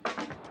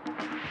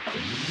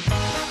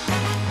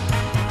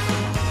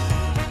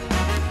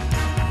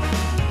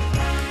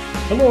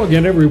Hello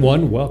again,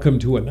 everyone. Welcome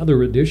to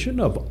another edition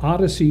of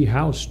Odyssey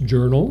House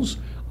Journals.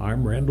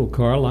 I'm Randall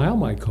Carlisle.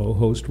 My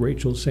co-host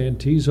Rachel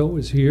Santizo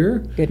is here.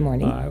 Good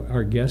morning.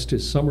 Our guest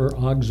is Sommer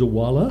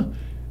Ogzewalla.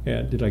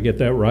 And did I get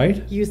that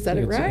right? You said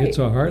it right. It's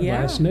a hard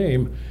last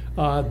name.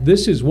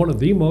 This is one of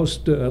the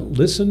most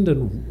listened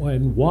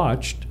and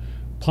watched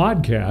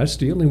podcasts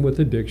dealing with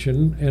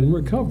addiction and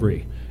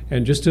recovery.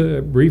 And just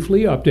to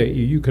briefly update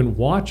you, you can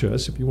watch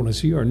us if you want to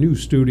see our new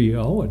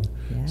studio and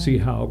see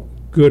how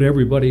good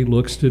everybody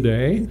looks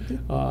today.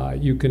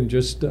 You can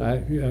just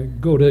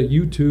go to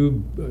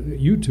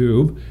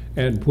YouTube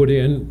and put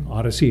in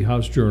Odyssey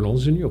House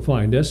Journals and you'll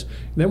find us.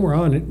 And then we're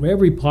on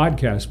every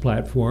podcast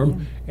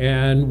platform,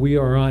 and we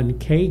are on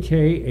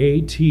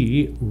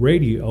KKAT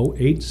Radio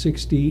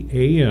 860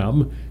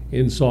 AM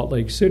in Salt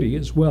Lake City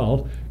as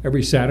well,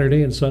 every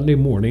Saturday and Sunday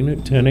morning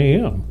at 10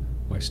 a.m.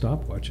 My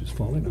stopwatch is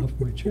falling off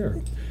my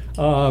chair.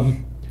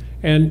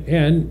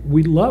 And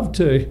we love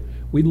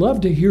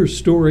to hear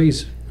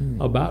stories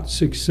about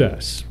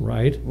success,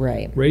 right?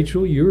 Right.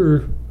 Rachel,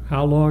 you're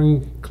how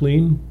long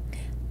clean?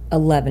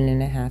 11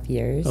 and a half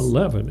years.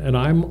 11. And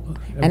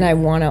I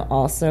want to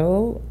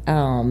also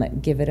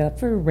give it up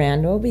for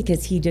Randall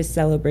because he just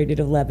celebrated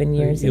 11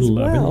 years as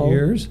well. 11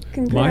 years.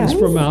 Congrats. Mine's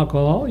from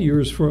alcohol,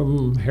 yours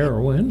from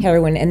heroin.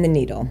 Heroin and the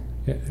needle.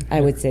 I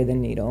would say the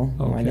needle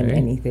more than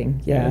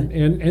anything. Yeah.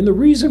 And the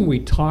reason we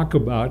talk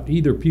about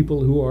either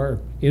people who are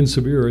in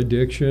severe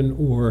addiction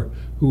or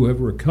who have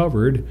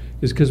recovered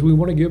is because we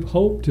want to give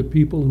hope to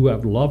people who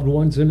have loved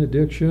ones in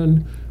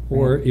addiction,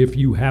 or if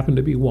you happen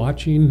to be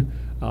watching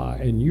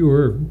and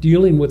you're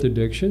dealing with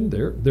addiction,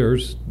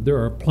 there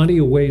are plenty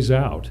of ways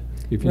out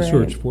if you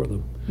search for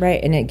them.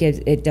 Right, and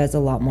it does a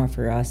lot more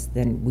for us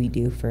than we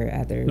do for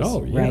others.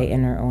 Right,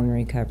 in our own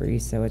recovery.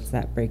 So it's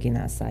that breaking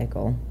that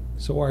cycle.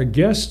 So our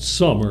guest,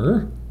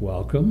 Sommer,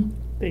 welcome.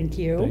 Thank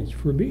you. Thanks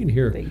for being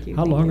here. Thank you.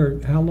 How long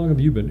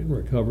have you been in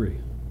recovery?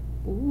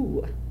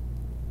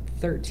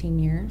 13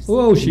 years.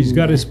 Oh, she's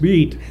got us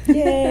beat.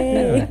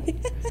 Yay!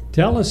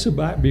 Tell us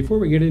about, before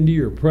we get into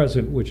your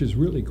present, which is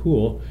really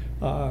cool,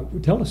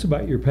 tell us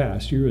about your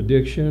past, your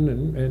addiction,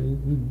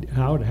 and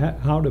how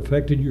it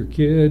affected your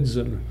kids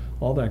and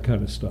all that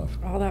kind of stuff.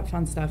 All that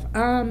fun stuff.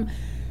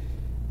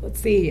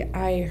 Let's see.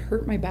 I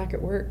hurt my back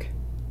at work.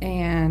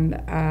 And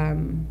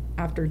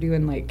after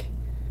doing like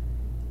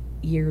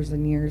years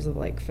and years of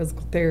like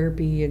physical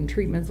therapy and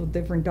treatments with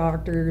different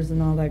doctors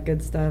and all that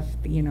good stuff,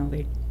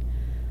 they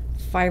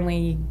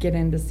finally get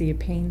in to see a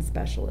pain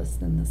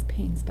specialist, and this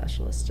pain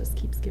specialist just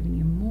keeps giving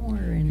you more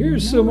and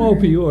here's more. Some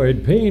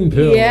opioid pain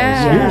pills.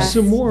 Here's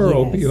some more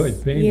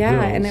opioid pain pills.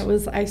 Yeah, and it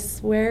was, I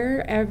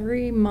swear,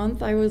 every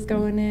month I was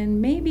going in.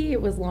 Maybe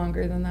it was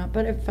longer than that,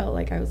 but it felt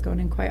like I was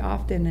going in quite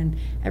often, and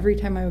every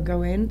time I would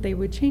go in, they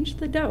would change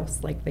the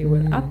dose, like they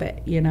would up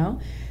it,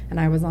 and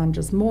I was on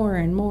just more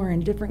and more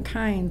and different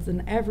kinds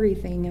and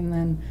everything, and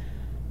then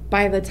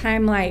by the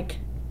time like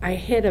I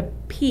hit a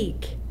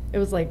peak, it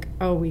was like,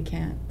 oh, we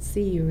can't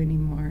see you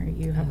anymore.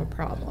 You have a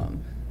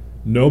problem.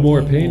 No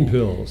more pain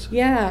pills.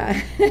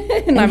 Yeah.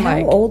 and I'm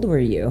how old were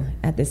you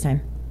at this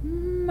time?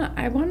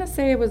 I want to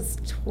say it was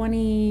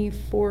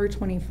 24,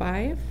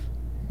 25.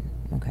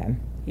 Okay.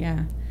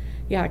 Yeah.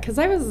 Yeah, because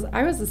I was a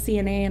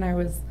CNA, and I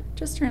was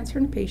just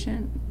transferring a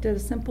patient, did a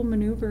simple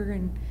maneuver,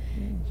 and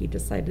he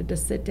decided to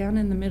sit down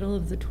in the middle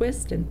of the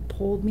twist and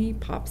pulled me,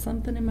 popped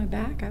something in my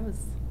back.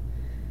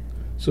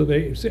 So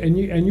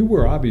you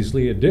were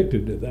obviously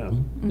addicted to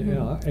them,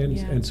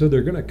 and so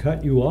they're going to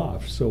cut you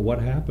off. So what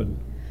happened?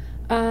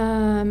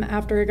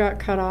 After I got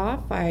cut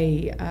off,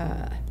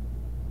 I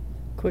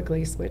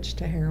quickly switched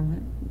to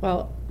heroin.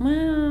 Well,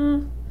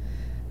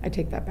 I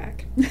take that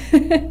back.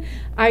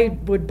 I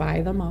would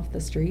buy them off the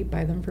street,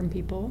 buy them from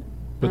people.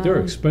 But they're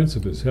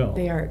expensive as hell.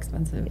 They are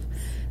expensive.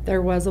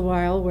 There was a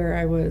while where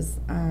I was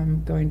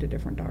going to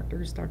different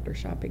doctors, doctor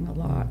shopping a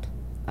lot.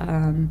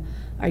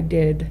 I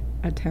did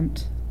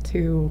attempt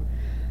to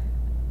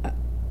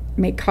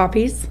make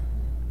copies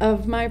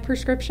of my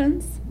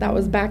prescriptions. That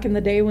was back in the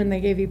day when they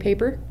gave you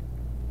paper.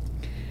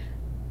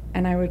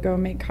 And I would go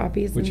make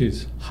copies. Which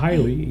is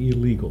highly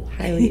illegal.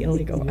 Highly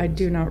illegal. Yes. I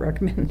do not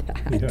recommend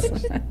that.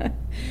 Yes.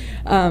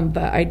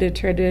 But I did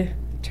try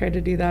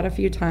to do that a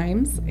few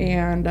times.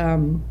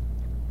 And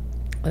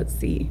let's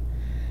see.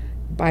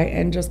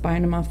 Just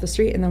buying them off the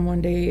street. And then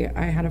one day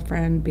I had a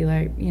friend be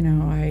like,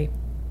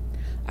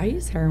 I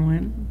use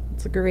heroin.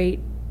 It's a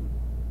great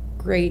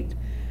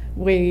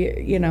way,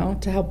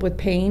 to help with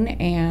pain,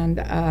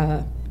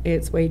 and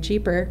it's way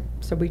cheaper.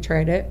 So we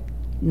tried it.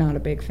 Not a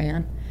big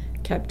fan.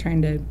 Kept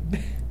trying to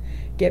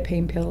get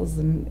pain pills,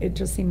 and it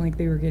just seemed like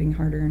they were getting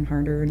harder and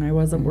harder, and I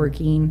wasn't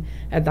working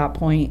at that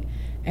point.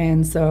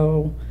 And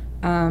so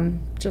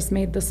just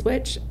made the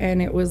switch,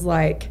 and it was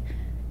like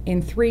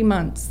in 3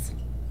 months,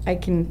 I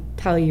can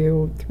tell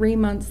you, 3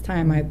 months'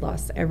 time, I had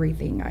lost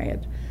everything. I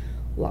had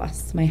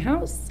lost my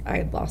house, I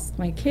had lost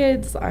my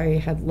kids, I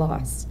had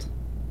lost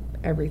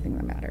everything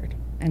that mattered,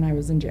 and I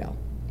was in jail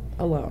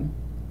alone.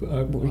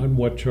 On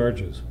what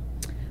charges?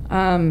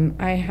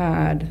 I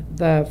had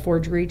the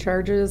forgery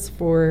charges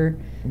for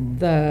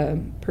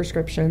the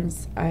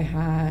prescriptions. I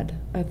had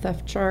a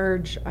theft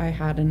charge. I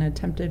had an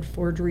attempted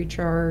forgery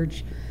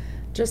charge.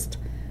 Just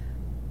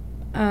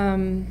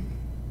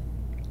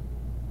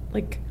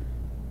like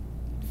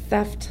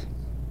theft,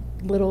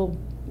 little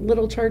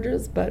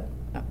charges, but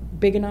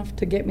big enough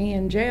to get me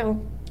in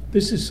jail.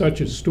 This is such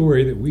a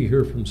story that we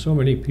hear from so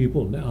many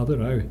people now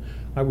that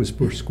I was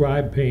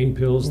prescribed pain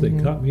pills. They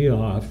cut me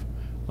off.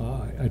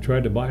 I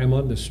tried to buy them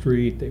on the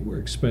street. They were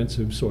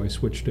expensive, so I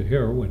switched to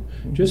heroin.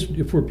 Just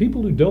for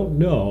people who don't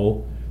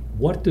know,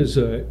 what does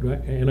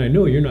and I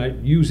know you're not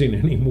using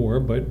anymore,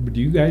 but do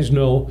you guys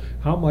know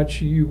how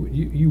much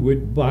you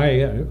would buy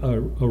a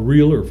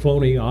real or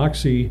phony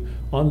Oxy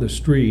on the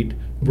street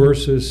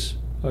versus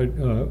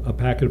a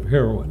packet of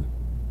heroin?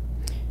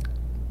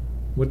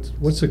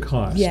 What's the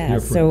cost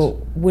difference? So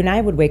when I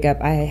would wake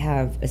up, I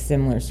have a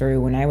similar story.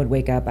 When I would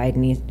wake up, I'd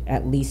need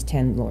at least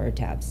 10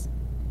 Lortabs,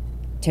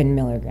 10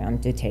 milligram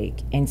to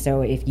take. And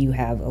so if you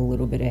have a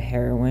little bit of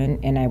heroin,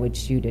 and I would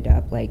shoot it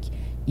up, like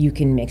you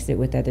can mix it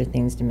with other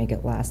things to make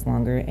it last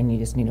longer, and you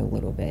just need a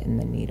little bit in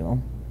the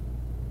needle.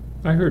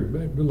 I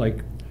heard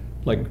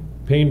like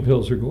pain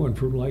pills are going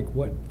for like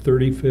what,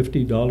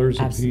 $30-$50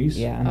 a piece?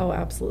 Yeah. Oh,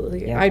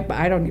 absolutely. Yeah.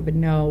 I don't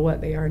even know what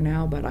they are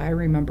now, but I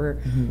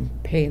remember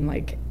paying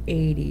like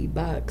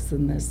 $80,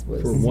 and this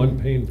was For one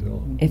pain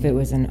pill. If it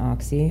was an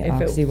Oxy,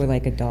 Oxy were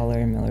like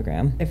 $1 a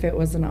milligram. If it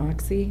was an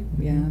Oxy,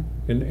 yeah,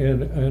 And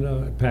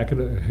a packet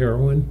of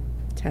heroin,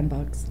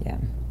 $10. Yeah.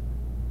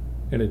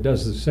 and it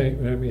does the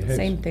same. I mean, it has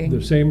Same thing.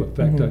 the same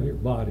effect on your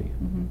body.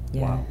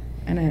 Yeah. Wow.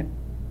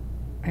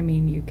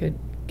 And you could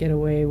get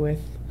away with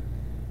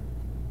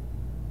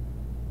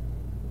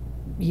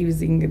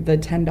using the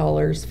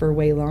 $10 for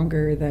way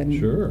longer than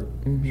Sure.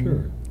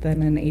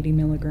 than an 80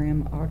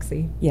 milligram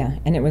Oxy. Yeah,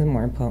 and it was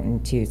more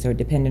potent too. So it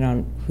depended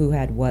on who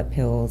had what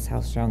pills, how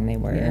strong they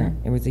were. Yeah.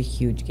 It was a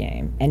huge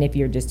game. And if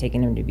you're just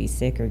taking them to be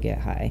sick or get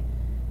high,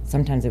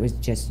 sometimes it was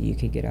just so you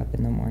could get up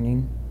in the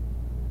morning.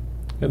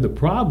 And the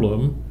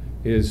problem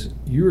is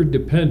you're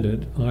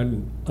dependent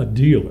on a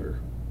dealer,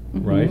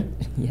 right?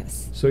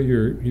 Yes. So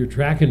you're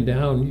tracking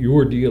down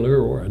your dealer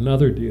or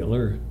another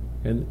dealer,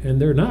 and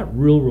they're not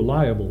real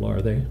reliable,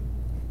 are they?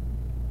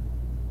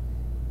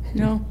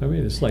 No. I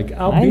mean, it's like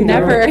Mine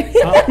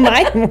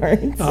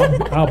weren't.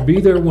 I'll be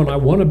there when I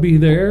want to be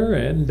there,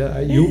 and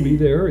you'll be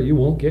there, or you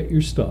won't get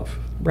your stuff.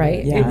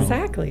 Right. Yeah.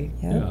 Exactly.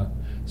 Yeah.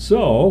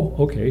 So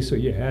okay, so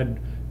you had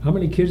how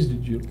many kids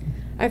did you?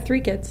 I have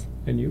 3 kids.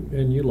 And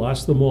you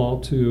lost them all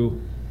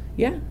to.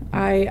 Yeah,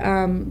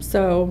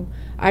 so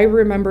I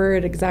remember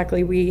it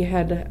exactly. We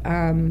had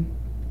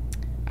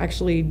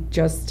actually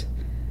just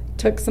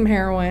took some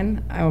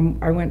heroin.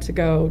 I went to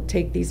go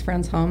take these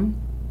friends home,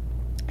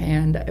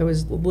 and it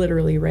was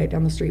literally right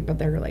down the street, but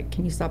they were like,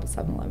 can you stop at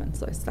 7-Eleven?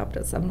 So I stopped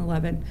at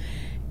 7-Eleven,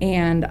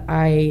 and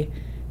I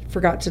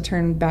forgot to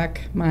turn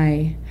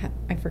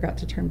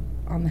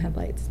on the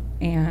headlights,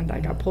 and I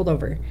got pulled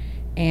over,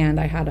 and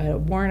I had a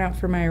warrant out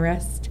for my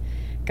arrest,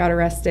 got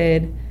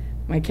arrested.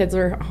 My kids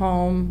were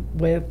home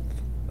with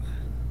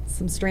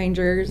some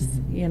strangers,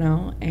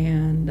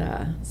 and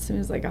as soon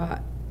as I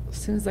got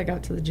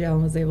to the jail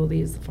and was able to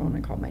use the phone, I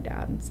called my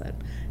dad and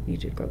said, I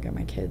need you to go get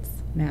my kids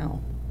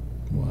now.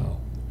 Wow.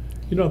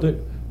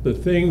 The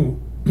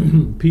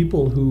thing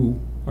people who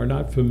are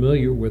not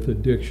familiar with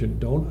addiction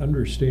don't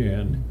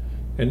understand,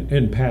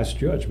 and pass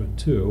judgment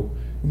too,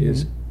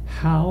 is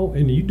how,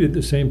 and you did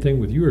the same thing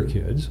with your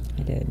kids.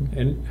 I did.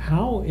 And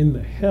how in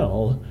the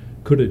hell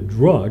could a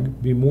drug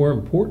be more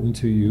important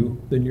to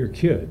you than your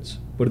kids?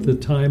 But at the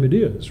time it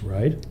is,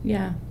 right?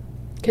 Yeah,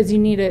 because you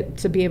need it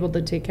to be able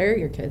to take care of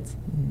your kids.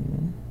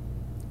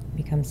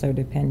 Become so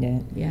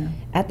dependent. Yeah.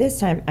 At this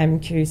time, I'm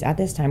curious,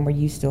 were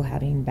you still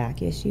having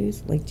back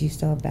issues? Like, do you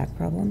still have back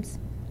problems?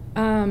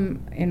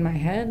 In my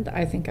head,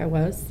 I think I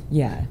was.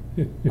 Yeah.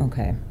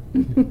 Okay.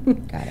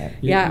 Got it.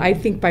 Yeah, I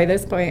think by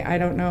this point, I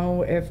don't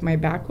know if my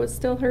back was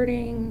still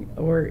hurting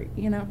or,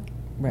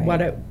 Right.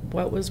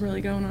 what was really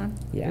going on.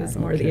 Yeah. It was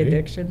more the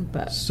addiction,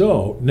 but.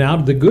 So now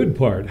the good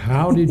part.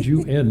 How did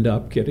you end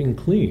up getting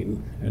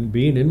clean and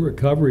being in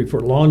recovery for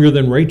longer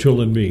than Rachel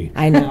and me?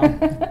 I know.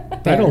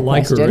 I don't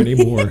like her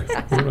anymore.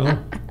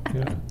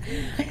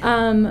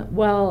 Yeah.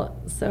 Well,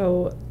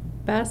 so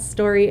best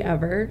story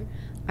ever.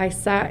 I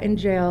sat in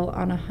jail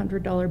on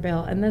 $100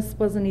 bail, and this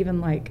wasn't even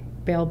like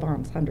bail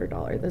bonds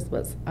 $100. This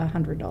was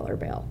 $100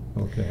 bail.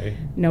 Okay.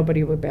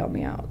 Nobody would bail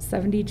me out.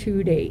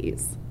 72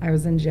 days I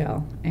was in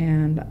jail,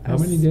 and how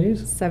many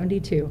days?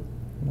 72.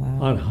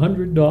 Wow. On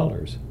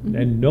 $100,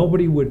 and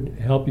nobody would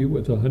help you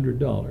with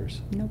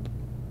 $100. Nope.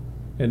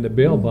 And the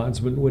bail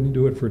bondsman wouldn't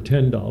do it for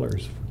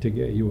 $10 to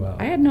get you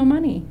out. I had no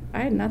money. I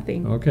had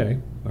nothing. Okay.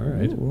 All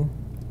right. Ooh,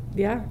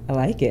 Yeah. I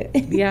like it.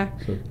 Yeah.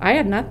 So- I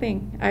had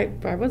nothing.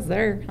 I was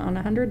there on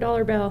a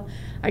 $100 bail.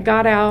 I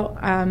got out.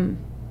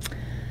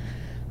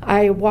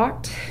 I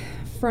walked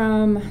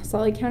from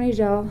Salt Lake County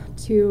Jail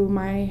to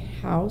my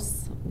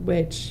house,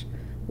 which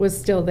was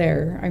still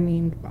there. I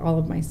mean, all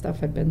of my stuff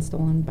had been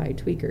stolen by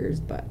tweakers,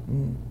 but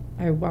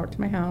I walked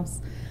to my house,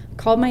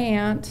 called my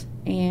aunt,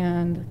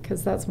 and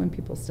because that's when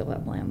people still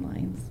have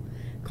landlines.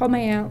 Called my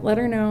aunt, let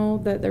her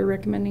know that they're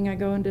recommending I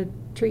go into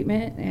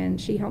treatment,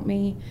 and she helped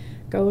me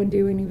go and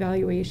do an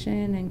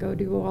evaluation and go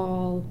do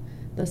all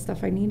the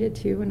stuff I needed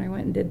to, and I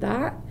went and did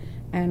that.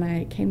 And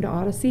I came to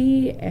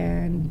Odyssey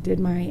and did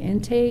my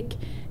intake,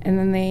 and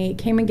then they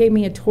came and gave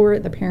me a tour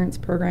at the parents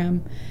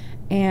program.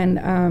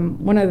 And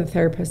one of the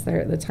therapists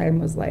there at the time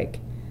was like,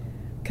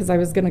 because I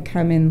was going to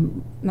come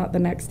in not the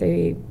next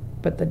day,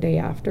 but the day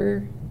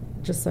after,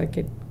 just so I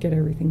could get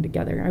everything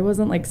together. I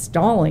wasn't like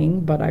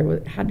stalling, but I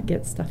had to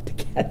get stuff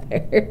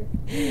together.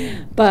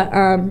 But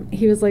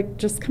he was like,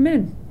 just come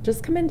in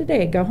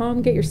today. Go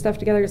home, get your stuff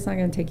together. It's not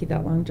going to take you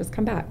that long. Just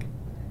come back.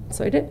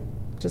 So I did.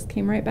 Just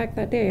came right back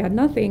that day. I had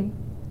nothing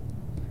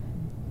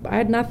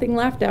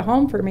left at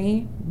home for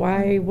me.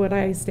 Why would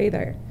I stay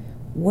there?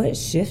 What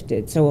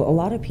shifted? So a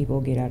lot of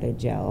people get out of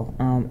jail,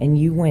 and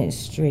you went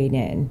straight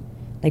in.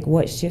 Like,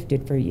 what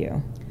shifted for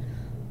you?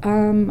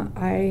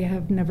 I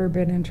have never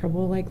been in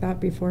trouble like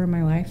that before in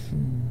my life.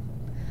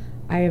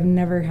 I have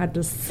never had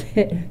to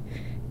sit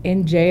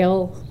in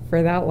jail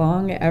for that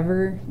long,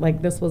 ever.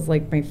 Like, this was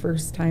like my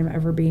first time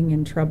ever being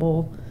in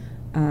trouble.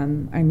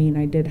 I mean,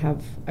 I did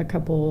have a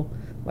couple,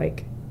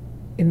 like,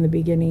 in the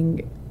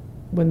beginning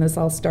when this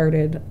all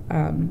started,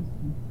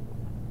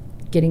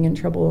 getting in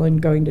trouble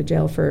and going to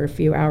jail for a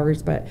few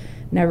hours, but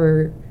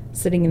never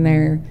sitting in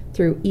there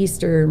through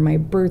Easter, my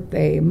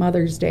birthday,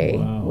 Mother's Day,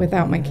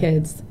 without my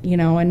kids,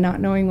 and not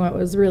knowing what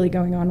was really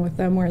going on with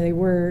them, where they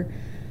were.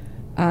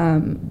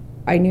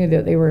 I knew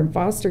that they were in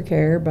foster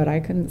care, but I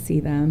couldn't see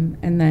them.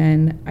 And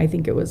then I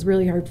think it was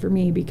really hard for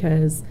me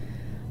because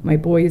my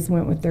boys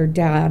went with their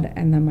dad,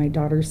 and then my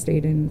daughter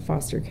stayed in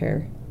foster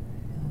care.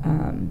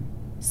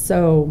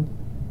 So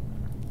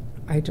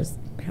I just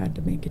had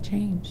to make a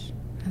change,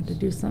 had to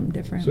do something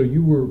different. So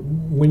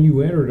when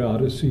you entered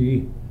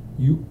Odyssey,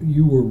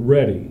 you were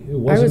ready. It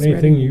wasn't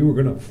anything ready. You were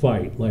going to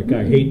fight. Like,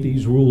 I hate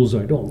these rules.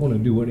 I don't want to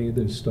do any of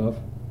this stuff.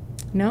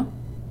 No,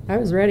 I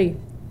was ready.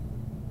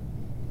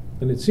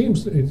 And it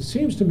seems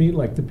to me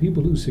like the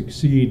people who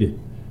succeed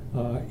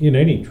in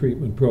any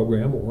treatment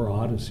program or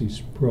Odyssey's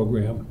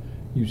program,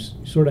 you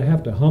sort of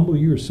have to humble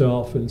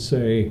yourself and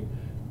say,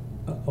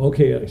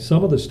 okay,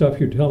 some of the stuff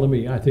you're telling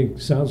me I think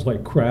sounds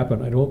like crap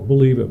and I don't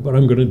believe it, but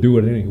I'm going to do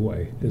it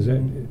anyway. Is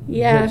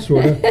that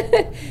sort of?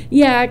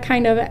 Yeah,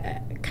 kind of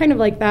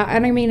like that.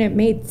 And I mean, it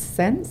made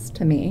sense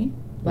to me.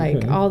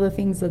 Like, all the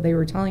things that they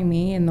were telling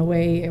me and the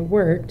way it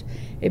worked,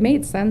 it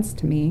made sense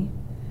to me.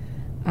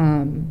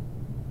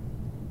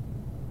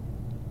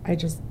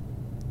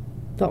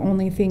 The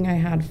only thing I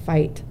had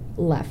fight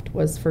left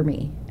was for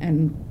me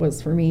and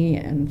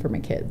for my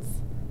kids.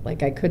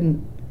 Like, I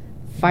couldn't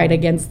fight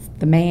against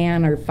the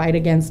man or fight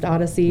against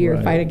Odyssey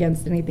or fight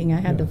against anything.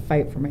 I had to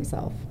fight for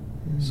myself.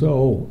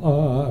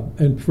 So,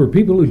 and for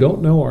people who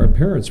don't know, our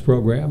parents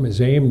program is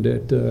aimed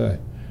at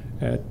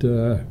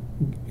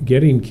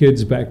getting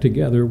kids back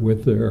together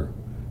with their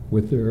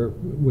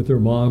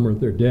mom or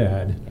their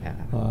dad.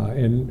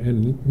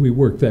 And we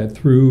work that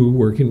through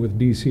working with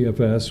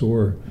DCFS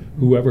or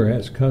whoever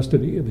has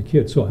custody of the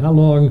kids. So how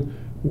long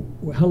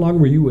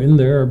were you in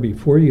there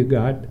before you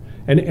got?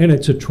 And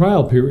it's a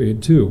trial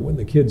period too when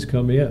the kids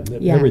come in.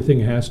 That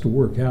everything has to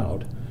work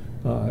out.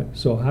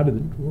 So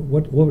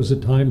what was the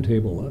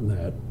timetable on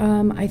that?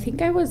 I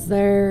think I was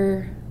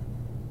there,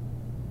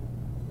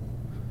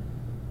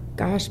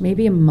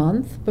 maybe a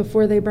month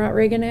before they brought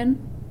Reagan in.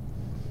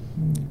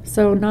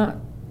 So not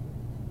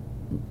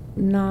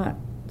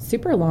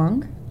super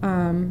long.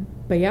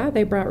 But yeah,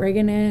 they brought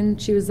Reagan in.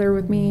 She was there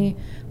with me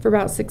for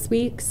about 6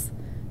 weeks,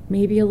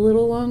 maybe a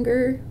little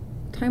longer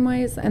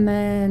time-wise. And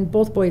then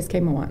both boys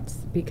came at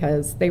once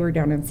because they were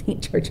down in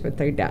St. George with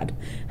their dad.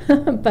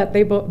 But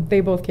they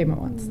both came at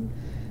once.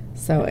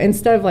 So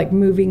instead of like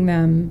moving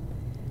them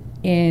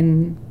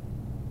in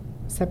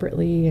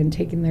separately and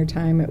taking their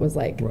time, it was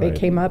like they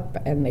came up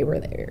and they were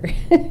there.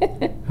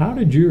 How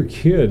did your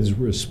kids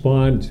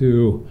respond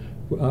to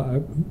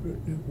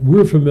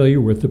we're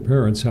familiar with the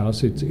parents'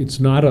 house. It's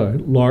not a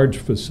large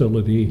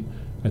facility.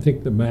 I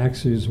think the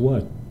max is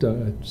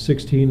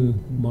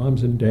 16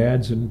 moms and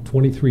dads and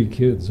 23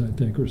 kids, I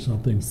think, or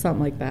something.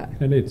 Something like that.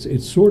 And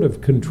it's sort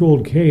of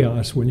controlled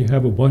chaos when you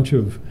have a bunch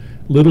of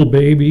little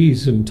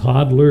babies and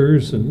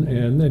toddlers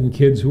and then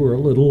kids who are a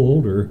little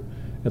older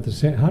at the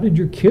same. How did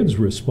your kids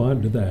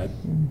respond to that?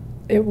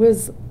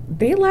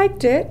 They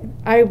liked it.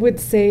 I would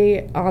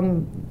say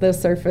on the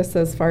surface,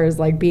 as far as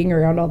like being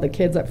around all the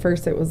kids, at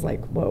first it was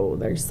like, whoa,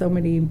 there's so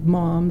many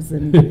moms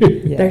and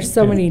there's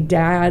so many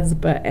dads,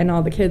 and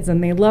all the kids,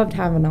 and they loved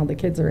having all the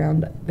kids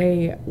around.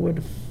 They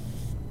would,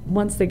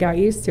 once they got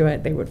used to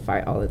it, they would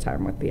fight all the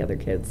time with the other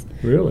kids.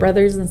 Really?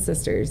 Brothers and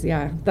sisters,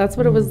 yeah. That's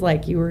what it was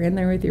like. You were in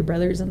there with your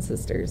brothers and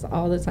sisters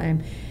all the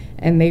time.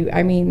 And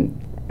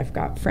I've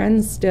got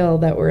friends still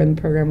that were in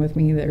the program with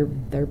me.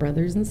 They're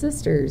brothers and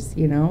sisters,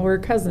 or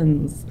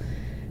cousins.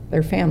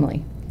 They're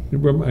family.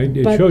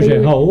 It shows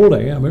you how old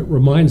I am. It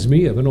reminds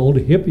me of an old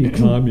hippie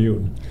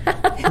commune.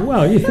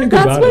 Well, you think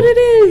That's about what it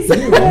is.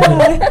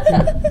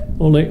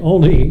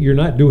 Only you're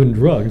not doing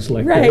drugs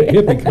like Right. the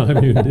hippie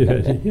commune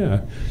did.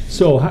 Yeah.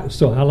 So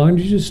how long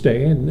did you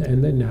stay, and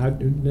then how?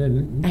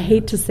 Then I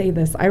hate to say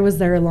this. I was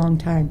there a long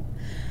time.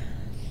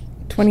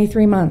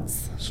 23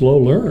 months. slow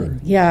learner.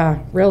 Yeah,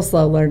 real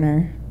slow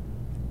learner.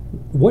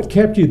 What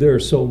kept you there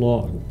so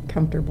long?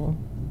 Comfortable.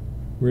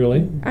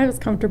 Really? I was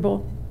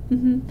comfortable.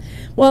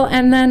 Well,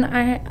 and then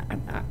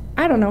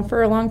I don't know,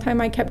 for a long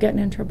time I kept getting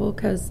in trouble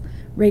because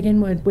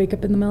Reagan would wake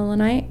up in the middle of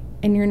the night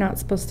and you're not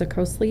supposed to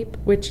co-sleep,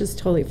 which is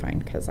totally fine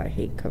because I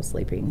hate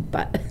co-sleeping,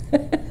 but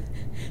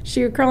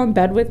she would crawl in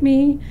bed with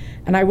me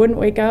and I wouldn't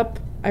wake up.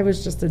 I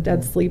was just a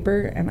dead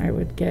sleeper and I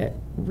would get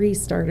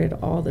restarted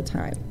all the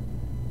time.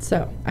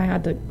 So I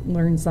had to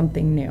learn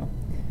something new.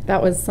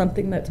 That was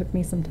something that took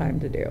me some time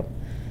to do.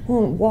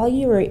 Well, while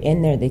you were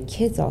in there, the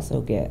kids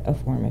also get a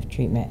form of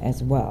treatment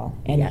as well,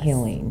 and Yes.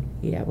 healing.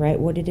 Yeah. Right?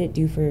 What did it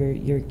do for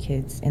your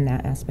kids in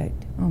that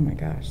aspect? Oh my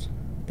gosh,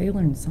 they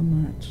learned so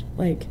much.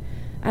 Like,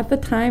 at the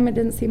time, it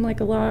didn't seem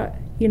like a lot,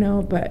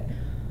 but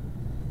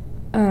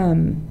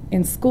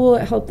in school,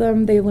 it helped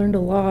them. They learned a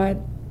lot.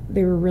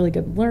 They were really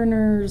good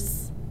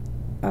learners,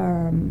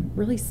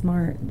 really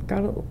smart.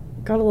 Got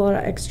a lot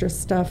of extra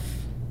stuff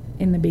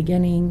in the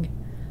beginning.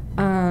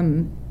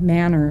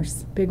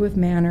 Manners, big with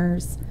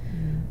manners,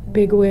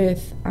 big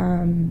with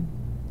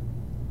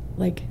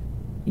like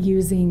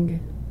using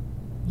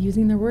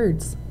their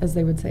words, as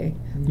they would say.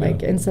 Yeah.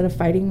 Like, instead of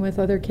fighting with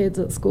other kids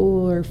at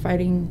school or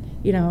fighting,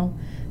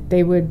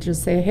 they would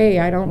just say, hey,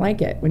 I don't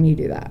like it when you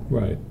do that.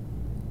 Right.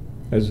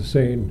 As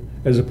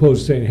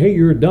opposed to saying, hey,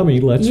 you're a dummy,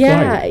 let's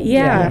fight.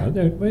 Yeah.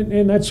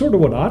 And that's sort of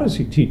what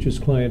Odyssey teaches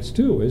clients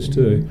too, is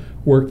to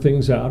work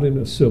things out in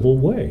a civil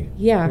way.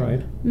 Yeah.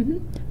 Right.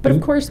 But And-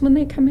 of course, when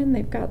they come in,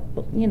 they've got,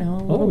 a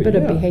little bit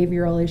of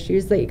behavioral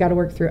issues that you got to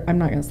work through. I'm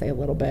not going to say a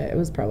little bit. It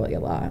was probably a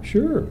lot.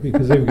 Sure,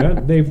 because they've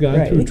gone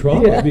Right. through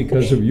trauma Yeah.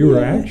 because of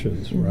your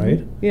actions,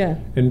 right? Yeah.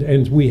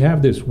 And we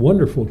have this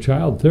wonderful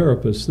child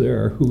therapist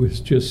there who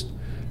is just,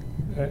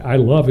 I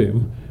love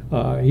him.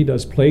 He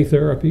does play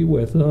therapy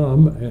with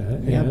them,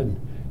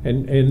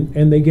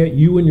 and they get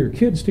you and your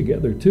kids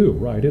together too,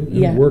 right?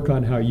 And work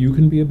on how you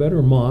can be a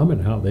better mom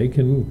and how they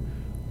can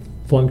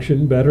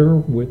function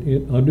better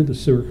under the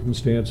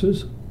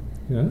circumstances.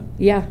 Yeah.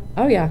 Yeah.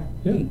 Oh, yeah.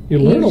 Yeah. You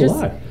learn a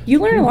lot. You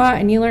learn a lot,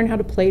 and you learn how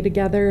to play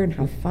together and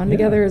have fun Yeah.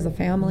 together as a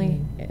family.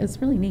 It's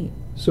really neat.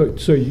 So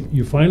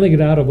you finally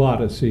get out of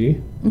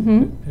Odyssey,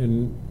 Mm-hmm.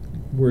 and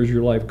where's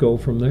your life go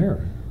from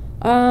there?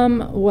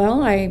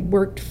 Well, I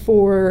worked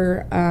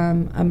for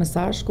a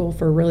massage school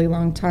for a really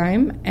long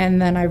time,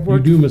 and then I've You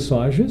worked. do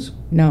massages?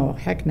 No,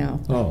 heck no.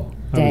 Oh,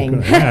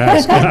 Dang. I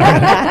was going to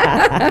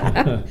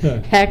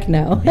ask. Heck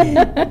no.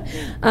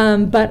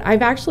 But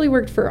I've actually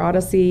worked for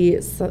Odyssey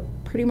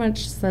pretty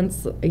much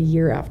since a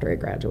year after I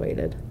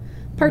graduated.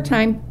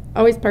 Part-time,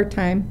 always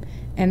part-time.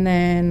 And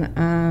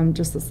then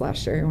just this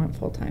last year I went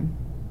full-time.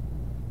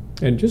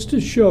 And just to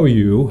show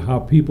you how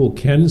people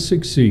can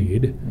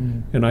succeed,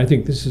 and I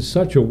think this is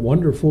such a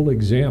wonderful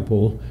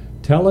example,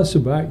 tell us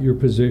about your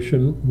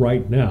position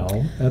right now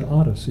at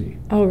Odyssey.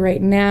 Oh,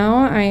 right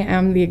now I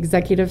am the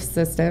executive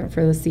assistant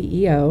for the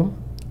CEO.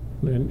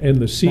 And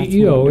the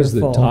CEO is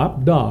the wonderful.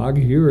 top dog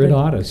here at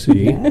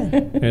Odyssey,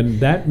 and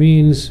that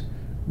means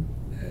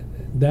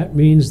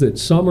that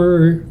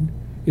Sommer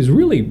is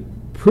really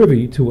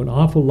privy to an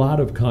awful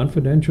lot of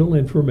confidential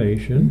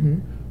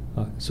information.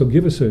 So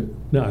give us a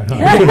no. I was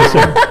going to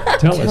say,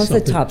 tell us Tell us the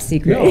something. top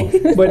secret.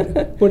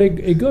 No, but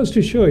it goes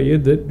to show you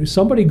that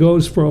somebody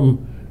goes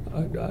from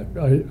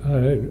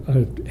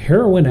a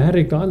heroin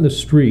addict on the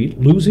street,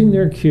 losing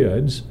their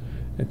kids,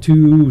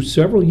 to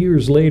several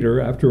years later,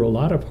 after a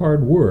lot of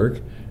hard work,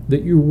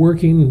 that you're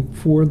working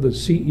for the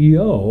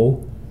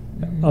CEO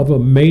of a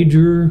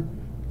major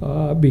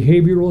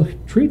behavioral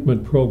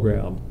treatment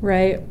program.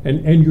 Right.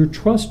 And you're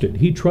trusted.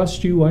 He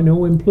trusts you, I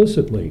know,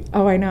 implicitly.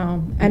 Oh, I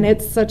know. And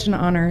it's such an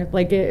honor.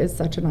 Like, it is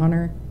such an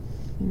honor.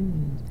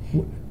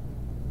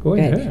 Go Good.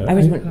 ahead. I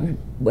was wondering,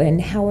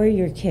 and how are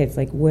your kids?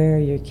 Like, where are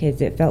your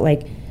kids? It felt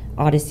like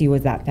Odyssey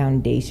was that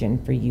foundation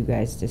for you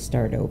guys to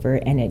start over,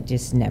 and it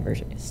just never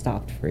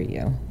stopped for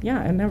you.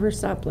 Yeah, it never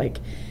stopped. Like,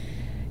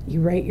 you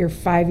write your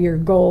 5-year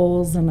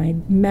goals, and I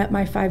met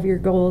my 5-year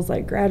goals. I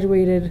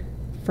graduated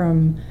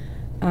from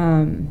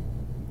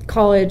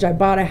college. I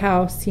bought a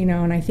house,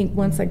 and I think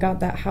once I got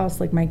that house,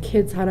 like, my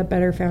kids had a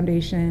better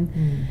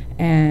foundation.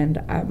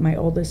 And my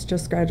oldest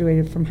just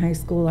graduated from high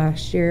school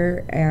last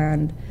year,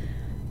 and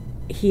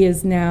he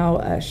is now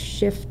a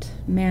shift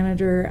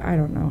manager. I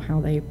don't know how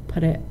they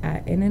put it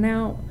at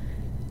In-N-Out.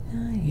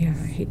 Nice. Yeah,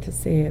 I hate to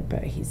say it,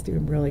 but he's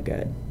doing really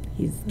good.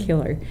 He's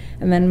killer.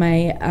 And then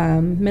my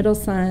middle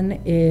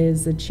son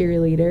is a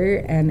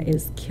cheerleader and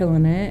is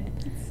killing it.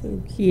 So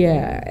cute.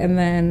 Yeah, and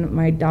then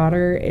my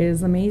daughter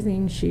is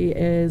amazing. She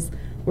is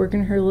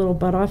working her little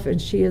butt off,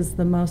 and she is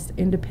the most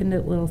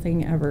independent little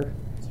thing ever.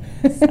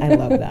 I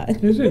love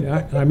that. Is it?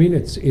 I mean,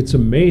 it's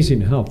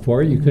amazing how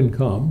far you can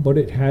come, but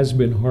it has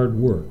been hard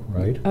work,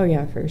 right? Oh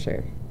yeah, for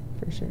sure,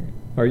 for sure.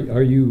 Are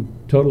you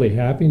totally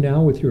happy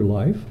now with your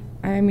life?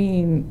 I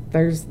mean,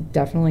 there's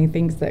definitely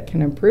things that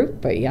can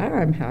improve, but yeah,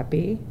 I'm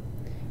happy.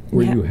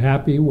 Were you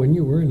happy when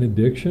you were in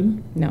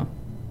addiction? No.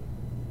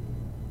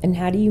 And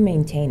how do you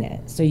maintain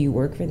it? So you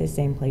work for the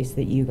same place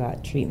that you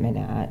got treatment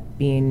at,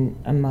 being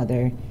a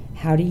mother.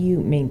 How do you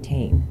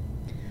maintain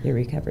your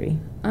recovery?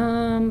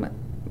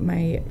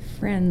 My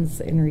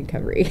friends in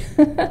recovery.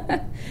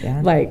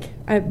 Yeah. Like,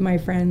 I have my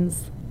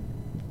friends,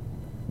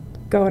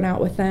 going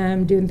out with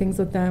them, doing things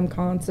with them,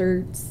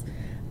 concerts,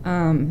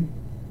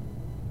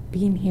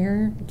 being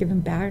here,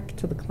 giving back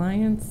to the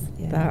clients.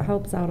 Yeah. That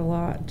helps out a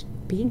lot.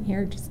 Being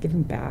here, just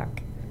giving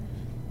back.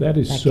 That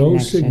is That so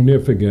connection.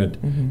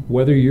 significant. Mhm.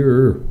 Whether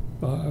you're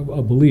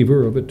a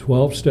believer of a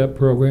 12-step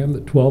program, the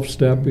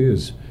 12-step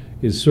is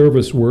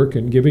service work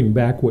and giving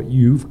back what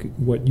you've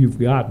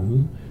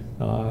gotten.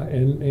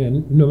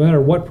 And no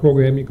matter what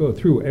program you go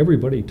through,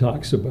 everybody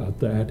talks about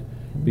that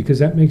because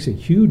that makes a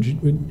huge,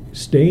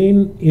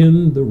 staying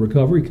in the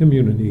recovery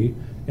community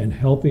and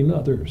helping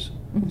others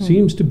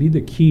seems to be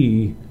the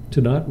key to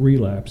not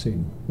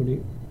relapsing. What do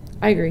you,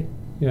 I agree.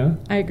 yeah?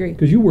 I agree.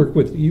 Because you work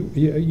with,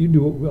 you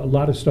do a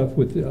lot of stuff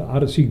with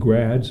Odyssey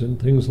grads and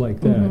things like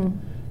that. Mhm.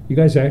 You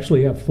guys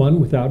actually have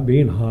fun without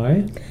being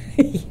high?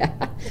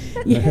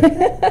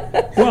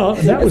 Yeah. Well,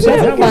 that was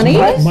funny?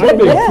 my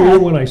big Yeah. fear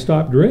when I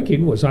stopped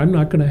drinking was I'm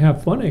not going to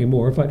have fun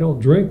anymore if I don't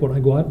drink when I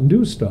go out and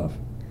do stuff.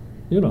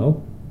 You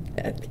know.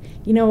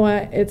 You know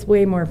what? It's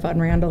way more fun,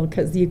 Randall,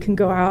 because you can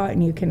go out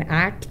and you can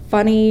act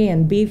funny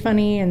and be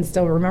funny and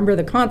still remember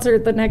the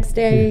concert the next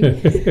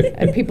day.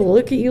 And people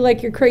look at you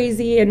like you're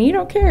crazy and you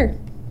don't care.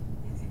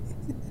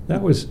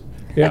 That was,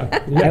 yeah.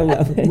 I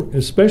love it.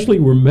 Especially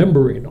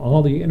remembering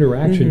all the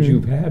interactions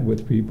you've had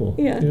with people.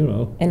 Yeah. You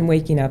know. And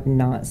waking up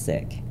not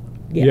sick.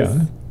 Yes.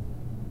 Yeah.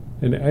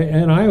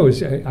 And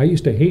I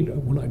used to hate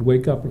when I'd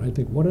wake up and I'd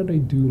think, what did I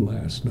do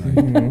last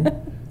night?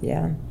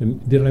 Yeah.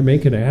 And did I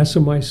make an ass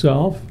of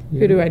myself?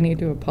 Who do I need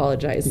to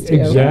apologize to?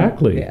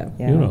 Exactly. Yeah.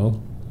 Yeah. You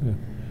know. Yeah.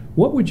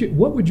 What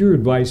would your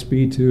advice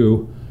be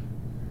to,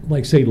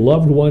 like, say,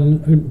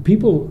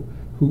 people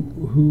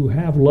who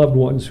have loved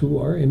ones who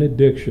are in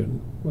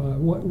addiction?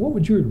 What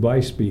would your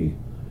advice be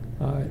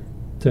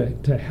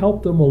to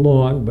help them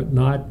along, but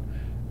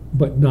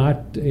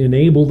not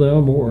enable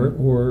them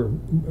or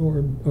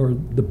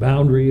the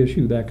boundary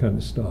issue, that kind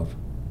of stuff?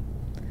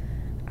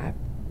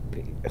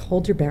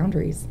 Hold your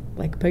boundaries.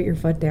 Like, put your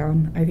foot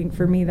down. I think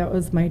for me, that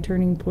was my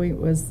turning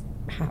point, was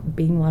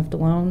being left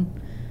alone.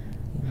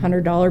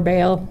 $100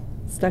 bail,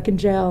 stuck in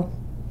jail.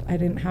 I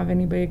didn't have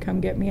anybody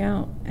come get me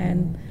out.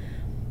 And,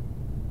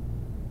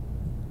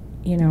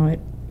 you know,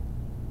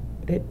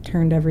 it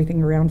turned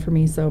everything around for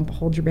me. So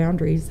hold your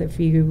boundaries.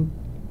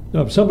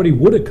 Now, if somebody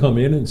would have come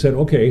in and said,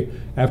 okay,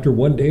 after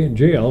one day in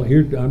jail,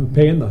 here I'm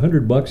paying the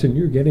 $100 and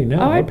you're getting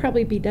out. Oh, I'd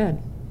probably be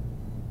dead.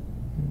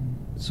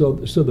 So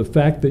the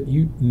fact that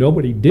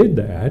nobody did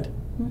that,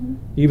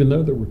 even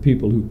though there were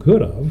people who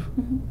could have,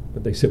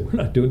 but they said,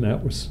 we're not doing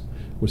that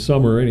with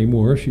Sommer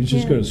anymore. She's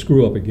just Yeah. going to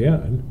screw up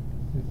again.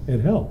 It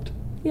helped.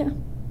 Yeah,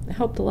 it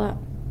helped a lot.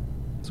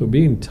 So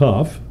being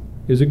tough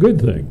is a good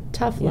thing.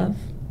 Tough Yeah. love.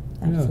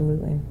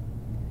 Absolutely.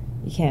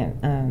 You can't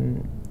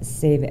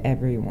save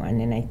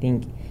everyone, and I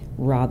think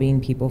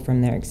robbing people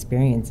from their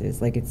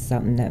experiences, like, it's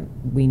something that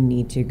we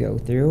need to go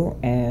through,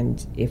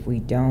 and if we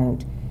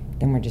don't,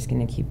 then we're just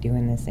going to keep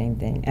doing the same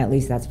thing. At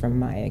least that's from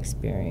my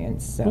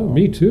experience. So Oh,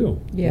 me too.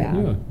 Yeah.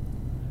 Yeah.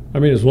 I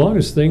mean, as long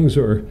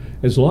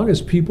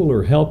as people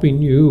are helping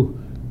you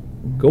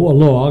go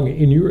along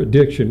in your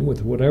addiction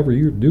with whatever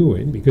you're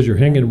doing, because you're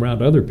hanging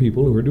around other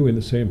people who are doing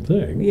the same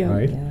thing, Yeah.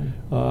 right?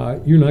 Yeah.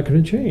 You're not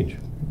going to change.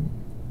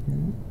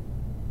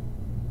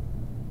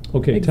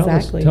 Okay,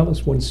 Exactly. tell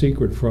us one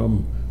secret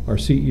from our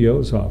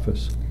CEO's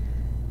office.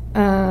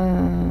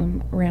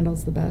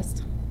 Randall's the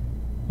best.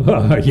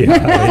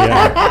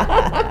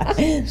 Yeah.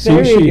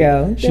 There we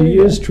go. She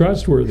is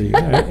trustworthy,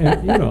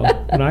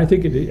 and I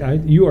think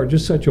you are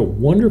just such a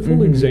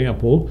wonderful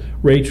example.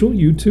 Rachel,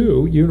 you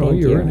too. Thank You're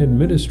you. in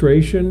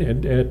administration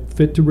at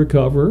Fit to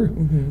Recover,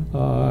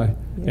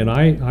 and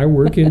I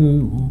work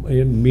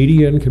in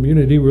media and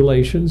community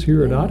relations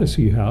here at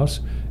Odyssey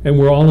House, and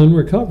we're all in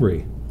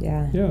recovery.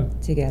 Yeah. Yeah,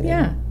 Together.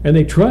 Yeah. and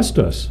they trust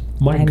us.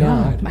 My I know.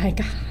 God. My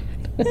God.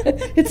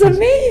 It's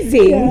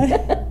amazing.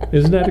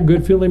 Isn't that a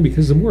good feeling?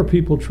 Because the more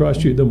people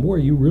trust you, the more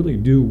you really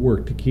do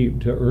work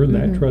to earn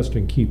that trust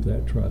and keep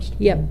that trust.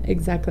 Yep,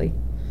 exactly.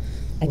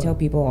 I tell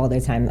people all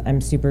the time, I'm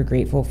super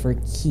grateful for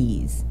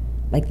keys.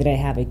 Like, that I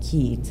have a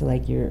key to,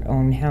 like, your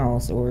own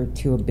house or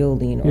to a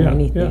building or Yeah,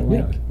 anything.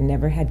 yeah, Like, yeah.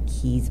 never had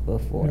keys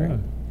before. Yeah,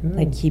 yeah.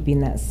 Like, keeping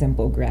that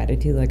simple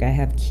gratitude. Like, I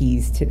have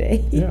keys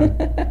today.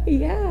 Yeah.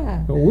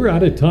 Yeah. Well, we're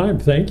out of time.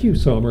 Thank you,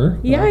 Sommer.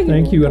 Yeah, you're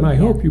thank you, and I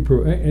welcome.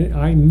 hope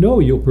I know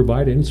you'll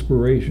provide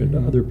inspiration to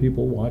other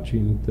people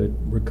watching that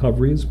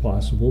recovery is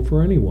possible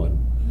for anyone,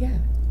 Yeah.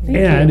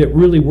 and it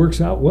really works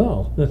out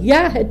well.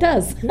 Yeah, it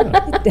does.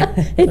 Yeah.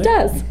 It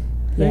does. Thanks,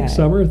 Yeah.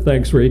 Sommer.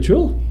 Thanks,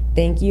 Rachel.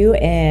 Thank you,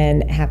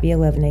 and happy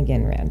 11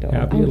 again, Randall.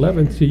 Happy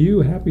 11th to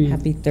you. Happy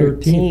 13th to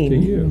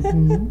 13.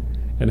 you.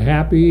 and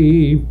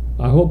happy.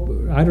 I hope,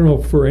 I don't know,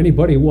 for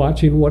anybody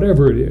watching,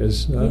 whatever it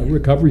is,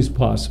 recovery is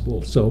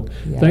possible. So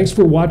thanks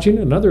for watching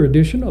another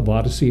edition of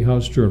Odyssey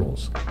House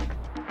Journals.